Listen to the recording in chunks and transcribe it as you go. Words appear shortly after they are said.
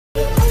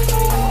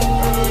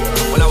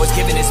was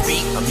given this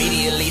beat,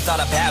 immediately thought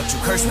about you.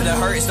 Cursed with a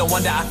hurt, it's no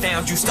wonder I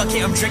found you. Stuck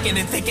here, I'm drinking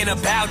and thinking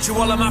about you.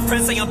 All of my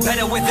friends say I'm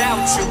better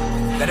without you.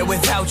 Better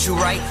without you,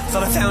 right?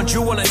 Thought I found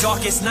you on the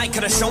darkest night.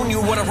 Could've shown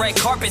you what a red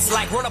carpet's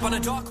like. Rolled up on a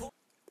dark.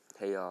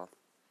 Hey y'all.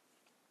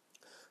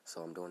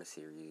 So I'm doing a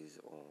series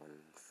on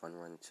Fun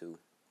Run 2.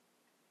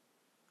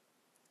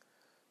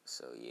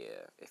 So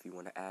yeah, if you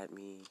want to add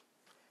me,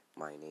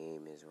 my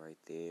name is right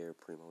there,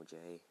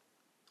 Primojay.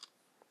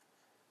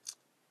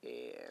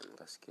 And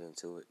let's get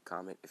into it.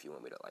 Comment if you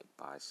want me to like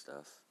buy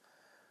stuff.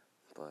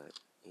 But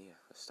yeah,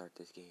 let's start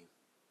this game.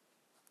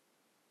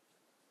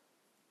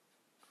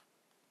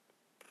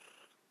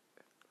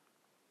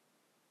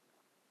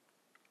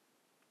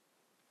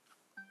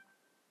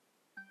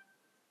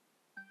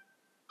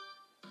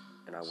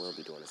 And I will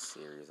be doing a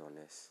series on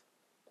this.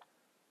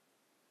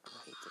 I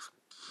hate this one.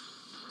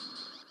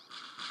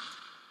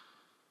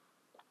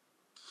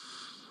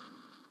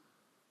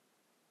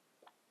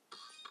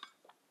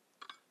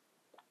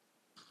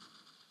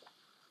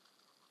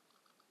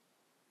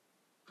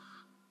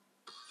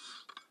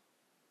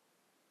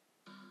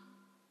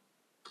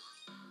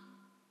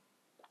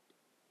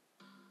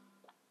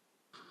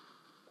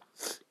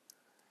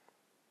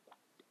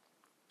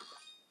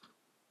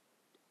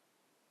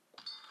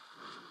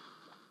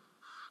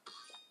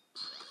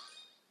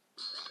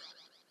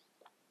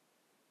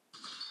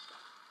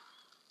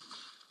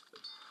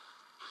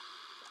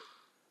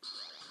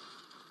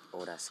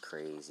 Oh, that's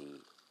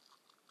crazy.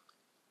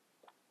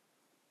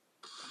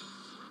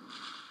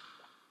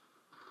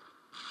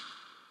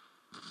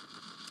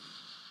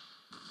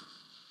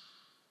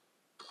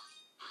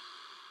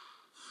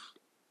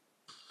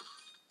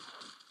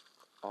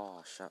 Oh,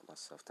 I shot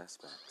myself. That's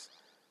max.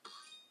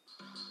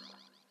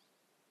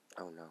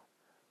 Oh, no.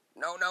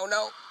 No, no,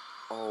 no.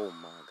 Oh,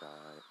 my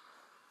God.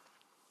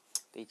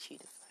 They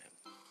cheated,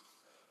 fam.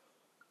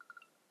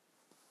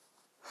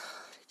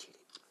 They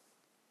cheated.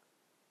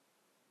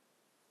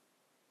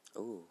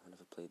 Oh, I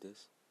never played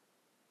this.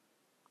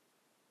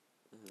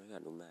 I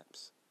got new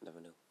maps. Never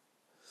knew.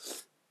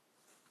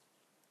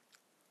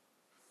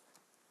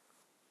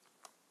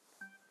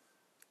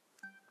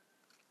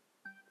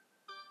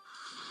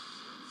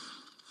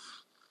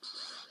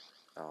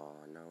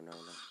 Oh, no, no, no.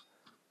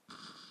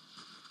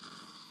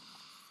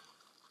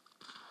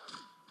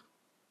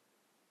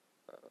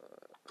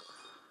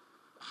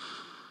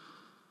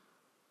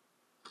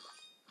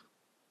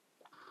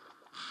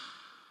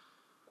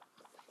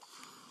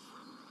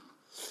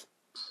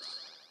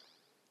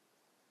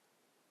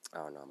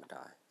 Oh, no, I'm gonna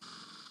die.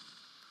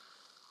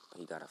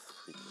 He got a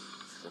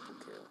freaking triple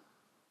kill.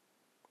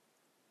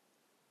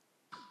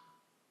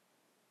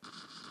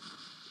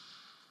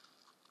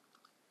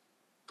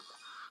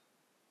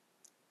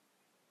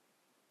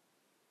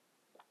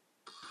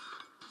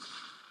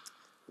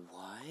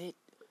 What?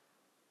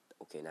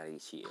 Okay, now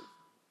he's cheating.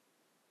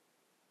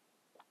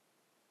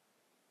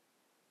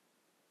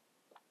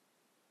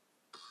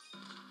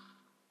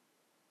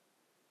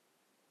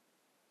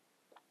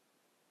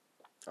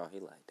 Oh,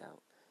 he lagged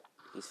out.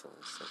 He's feeling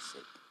so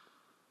sick.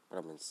 But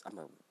I'm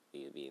gonna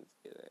be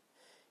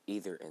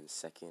either in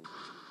second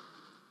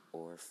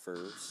or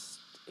first,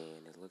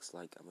 and it looks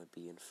like I'm gonna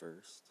be in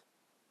first.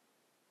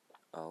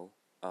 Oh,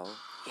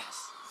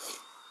 yes.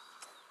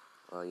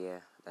 Well, yeah,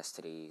 that's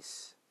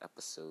today's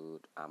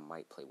episode. I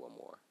might play one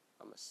more.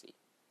 I'm gonna see.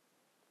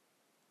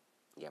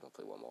 Yeah, I'm gonna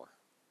play one more.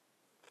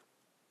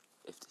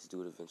 If this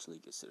dude eventually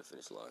gets to the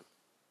finish line.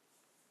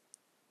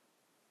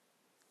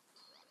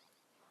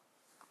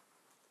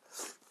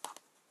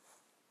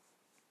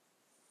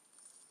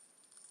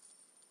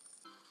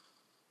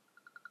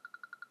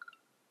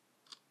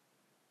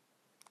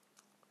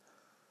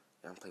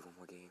 Yeah, I'm gonna play one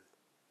more game.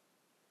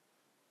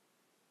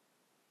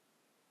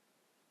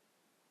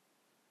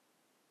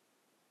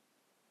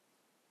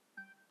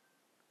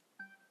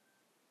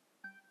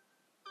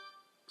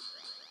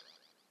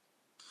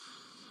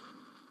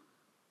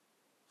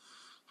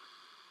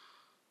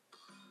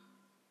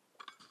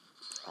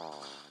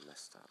 Oh, I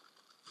messed up.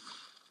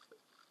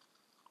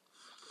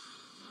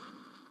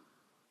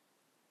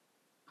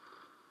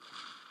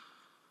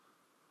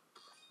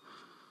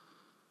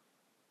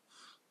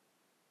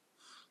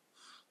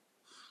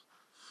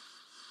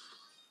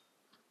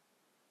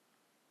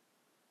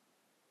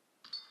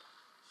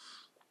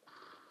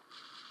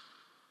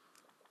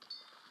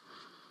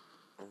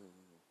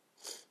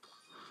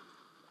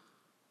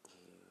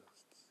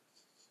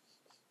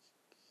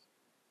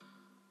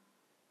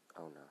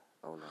 Oh no,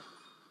 oh no.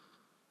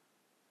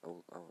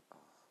 Oh,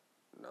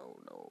 no,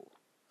 no.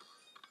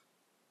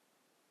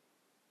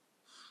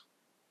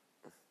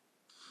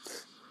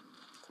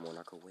 Come on,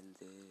 I can win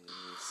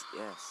this.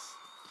 Yes.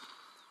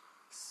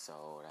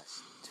 So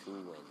that's 2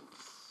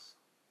 wins.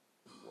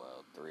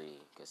 Well, 3.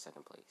 Get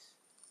second place.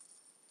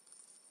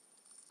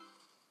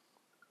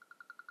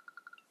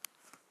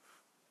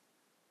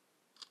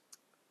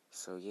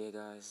 So yeah,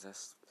 guys,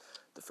 that's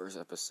the first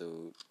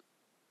episode.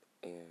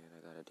 And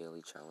I got a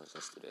daily challenge.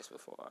 Let's do this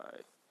before I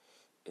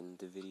end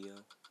the video.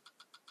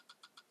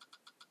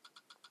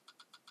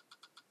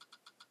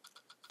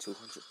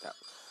 200,000.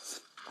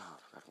 Oh,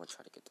 God, I'm gonna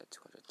try to get that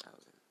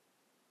 200,000.